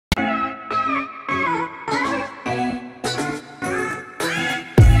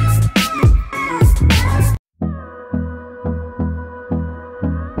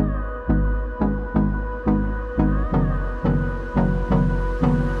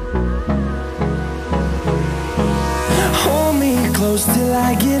close till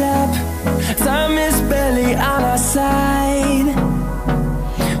I get up. Time is barely on our side.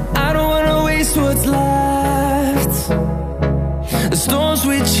 I don't wanna waste what's left. The storms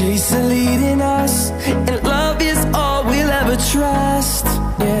we chase are leading us, and love is all we'll ever trust.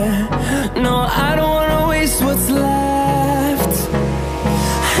 Yeah, no, I don't wanna waste what's left.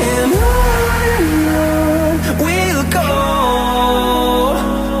 And on we'll go,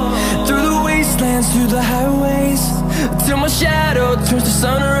 through the wastelands, through the highways, till my shadow turns to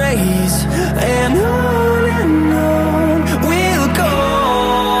sun rays. And on we'll go,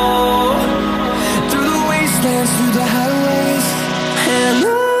 through the wastelands, through the highways, and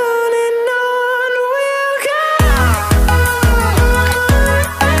on we'll go.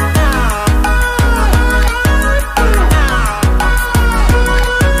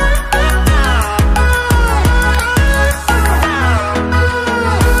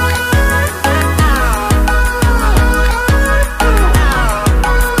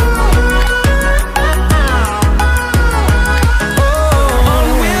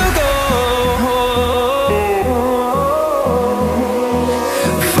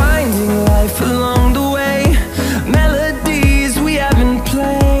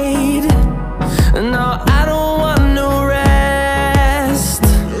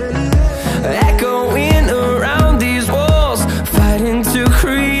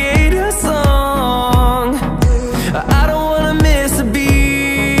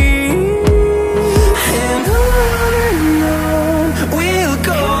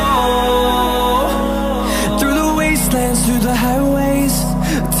 Through the highways,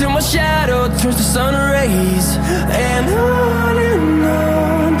 till my shadow turns to sun rays. And on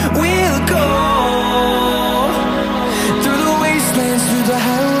we'll go, through the wastelands, through the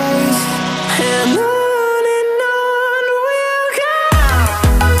highways, and on we'll go.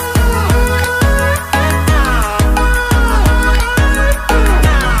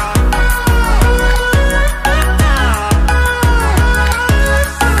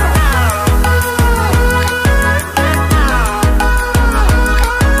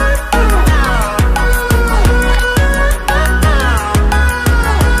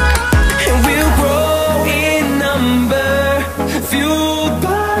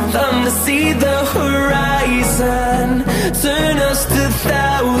 See the horizon turn us to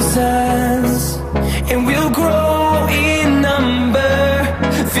thousands, and we'll grow in number,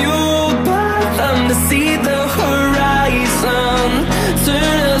 fueled by them to see the horizon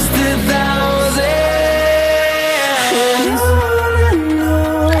turn us to thousands. And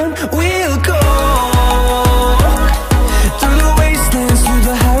on we'll go, through the wastelands, through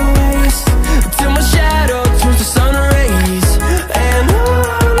the highways, till my shadow turns to sun rays. And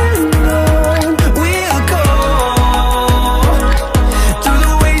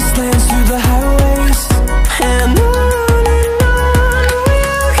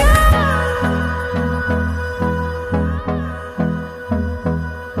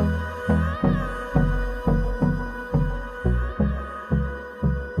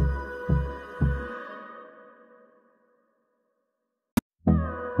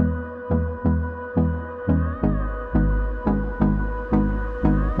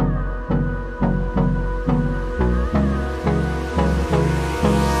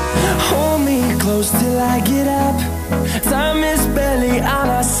close till I get up. Time is barely on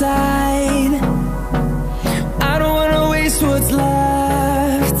our side. I don't wanna waste what's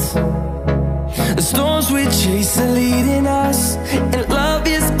left. The storms we chase are leading us, and love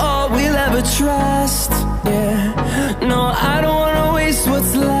is all we'll ever trust. Yeah, no, I don't wanna waste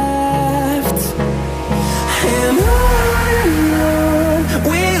what's left. And on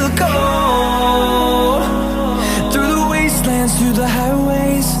we'll go, through the wastelands, through the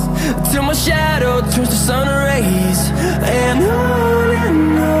highways, till my shadow turns to sun rays. And on